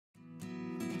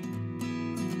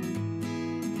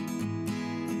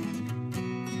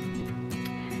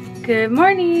Good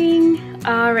morning.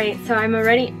 All right, so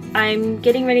I'm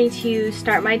getting ready to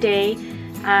start my day.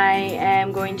 I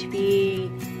am going to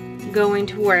be going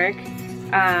to work,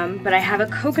 but I have a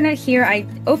coconut here. I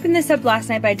opened this up last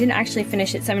night, but I didn't actually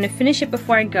finish it, so I'm gonna finish it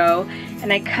before I go.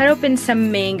 And I cut open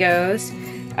some mangoes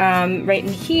right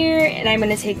in here, and I'm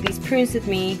gonna take these prunes with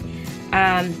me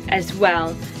as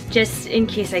well, just in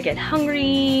case I get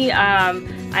hungry.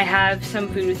 I have some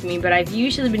food with me, but I've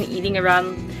usually been eating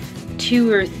around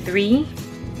 2 or 3,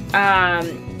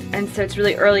 and so it's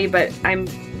really early, but I'm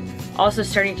also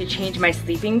starting to change my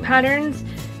sleeping patterns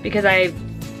because I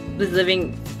was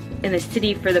living in the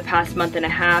city for the past month and a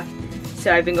half,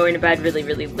 so I've been going to bed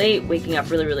really late, waking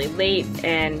up really late,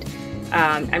 and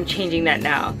I'm changing that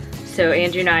now. So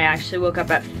Andrew and I actually woke up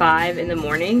at 5 in the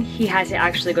morning. He has to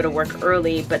actually go to work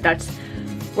early, but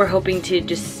we're hoping to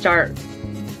just start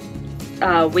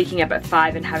waking up at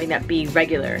 5 and having that be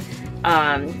regular.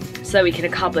 So that we can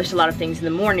accomplish a lot of things in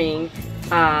the morning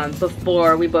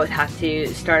before we both have to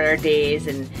start our days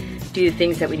and do the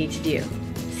things that we need to do.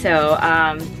 So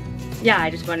yeah, I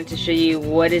just wanted to show you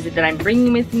what is it that I'm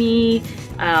bringing with me,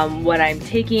 what I'm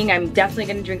taking. I'm definitely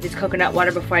going to drink this coconut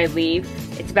water before I leave.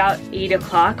 It's about 8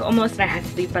 o'clock almost, and I have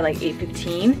to leave by like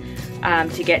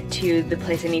 8:15 to get to the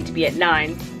place I need to be at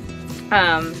 9.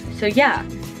 So yeah.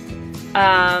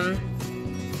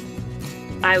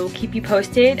 I will keep you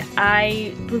posted.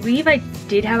 I believe I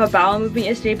did have a bowel movement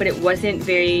yesterday, but it wasn't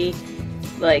very,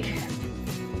 like,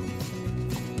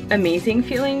 amazing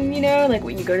feeling, you know? Like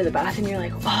when you go to the bathroom, you're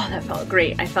like, oh, that felt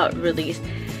great. I felt released.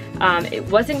 It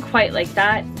wasn't quite like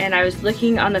that, and I was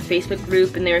looking on the Facebook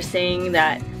group, and they were saying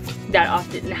that that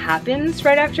often happens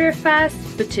right after a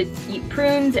fast, but to eat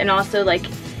prunes, and also, like,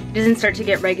 it doesn't start to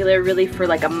get regular really for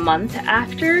like a month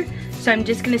after. So I'm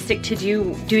just gonna stick to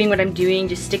doing what I'm doing,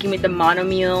 just sticking with the mono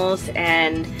meals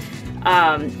and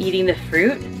eating the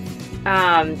fruit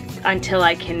until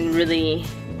I can really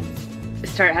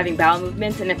start having bowel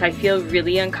movements. And if I feel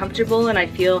really uncomfortable and I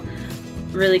feel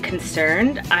really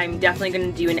concerned, I'm definitely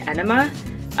gonna do an enema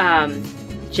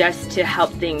just to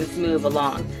help things move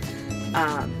along.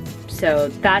 So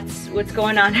that's what's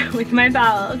going on with my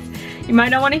bowels. You might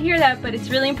not want to hear that, but it's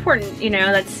really important, you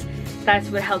know.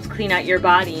 That's what helps clean out your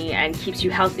body and keeps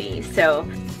you healthy. So,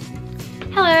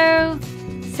 hello.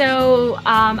 So,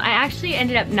 I actually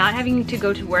ended up not having to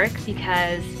go to work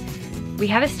because we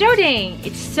have a snow day.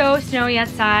 It's so snowy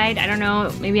outside. I don't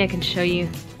know, maybe I can show you.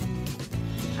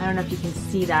 I don't know if you can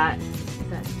see that.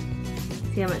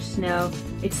 See how much snow?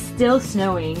 It's still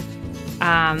snowing.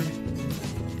 Oh,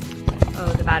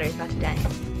 the battery's about to die.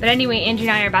 But anyway, Andrew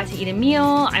and I are about to eat a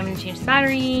meal. I'm gonna change the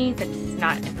battery. That's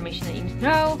not information that you need to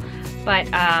know. But,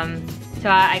 so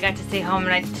I got to stay home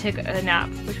and I took a nap,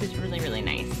 which was really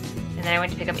nice. And then I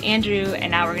went to pick up Andrew,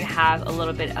 and now we're gonna have a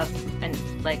little bit of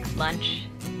like lunch,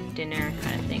 dinner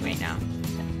kind of thing right now.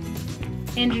 So,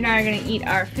 Andrew and I are gonna eat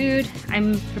our food.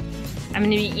 I'm gonna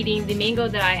be eating the mango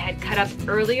that I had cut up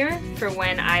earlier for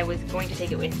when I was going to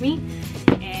take it with me.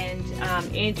 And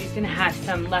Andrew's gonna have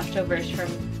some leftovers from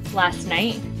last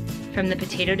night from the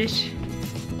potato dish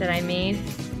that I made.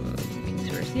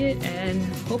 See it, and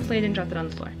hopefully I didn't drop it on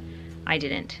the floor. I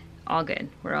didn't. All good.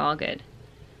 We're all good.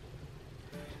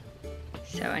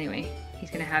 So anyway, he's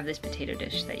gonna have this potato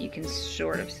dish that you can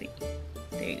sort of see.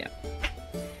 There you go.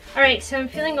 All right, so I'm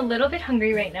feeling a little bit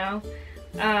hungry right now,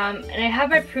 and I have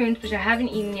my prunes, which I haven't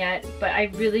eaten yet, but I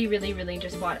really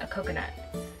just want a coconut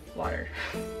water.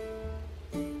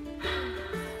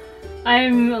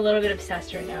 I'm a little bit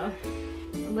obsessed right now.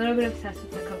 A little bit obsessed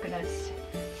with the coconuts.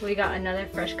 We got another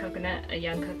fresh coconut, a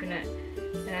young coconut,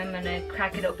 and I'm gonna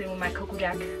crack it open with my Cocoa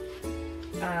Jack.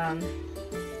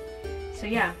 So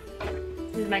yeah,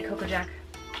 this is my Cocoa Jack.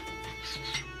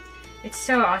 It's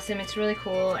so awesome. It's really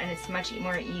cool, and it's much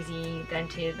more easy than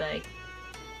to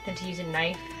use a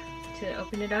knife to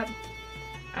open it up.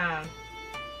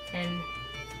 And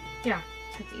yeah,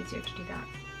 so it's easier to do that.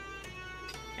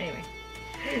 Anyway.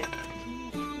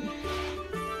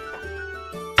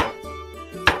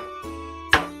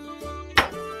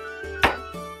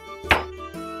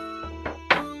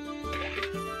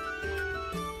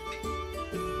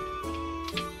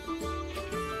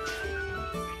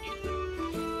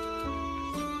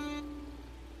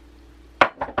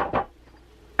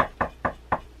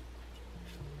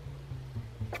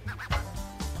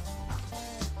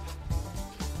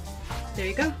 There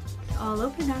you go. It's all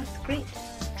open now. It's great.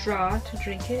 Draw to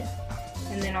drink it,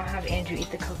 and then I'll have Andrew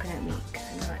eat the coconut meat because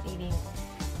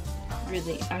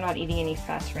I'm not eating any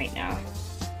fats right now.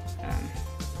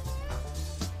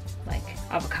 Like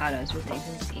avocados or things.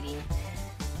 I'm just eating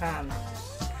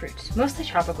fruits, mostly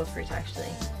tropical fruits actually.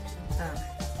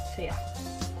 So yeah.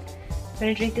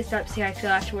 gonna drink this up, see how I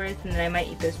feel afterwards, and then I might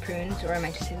eat those prunes or I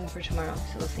might just save them for tomorrow,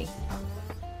 so we'll see.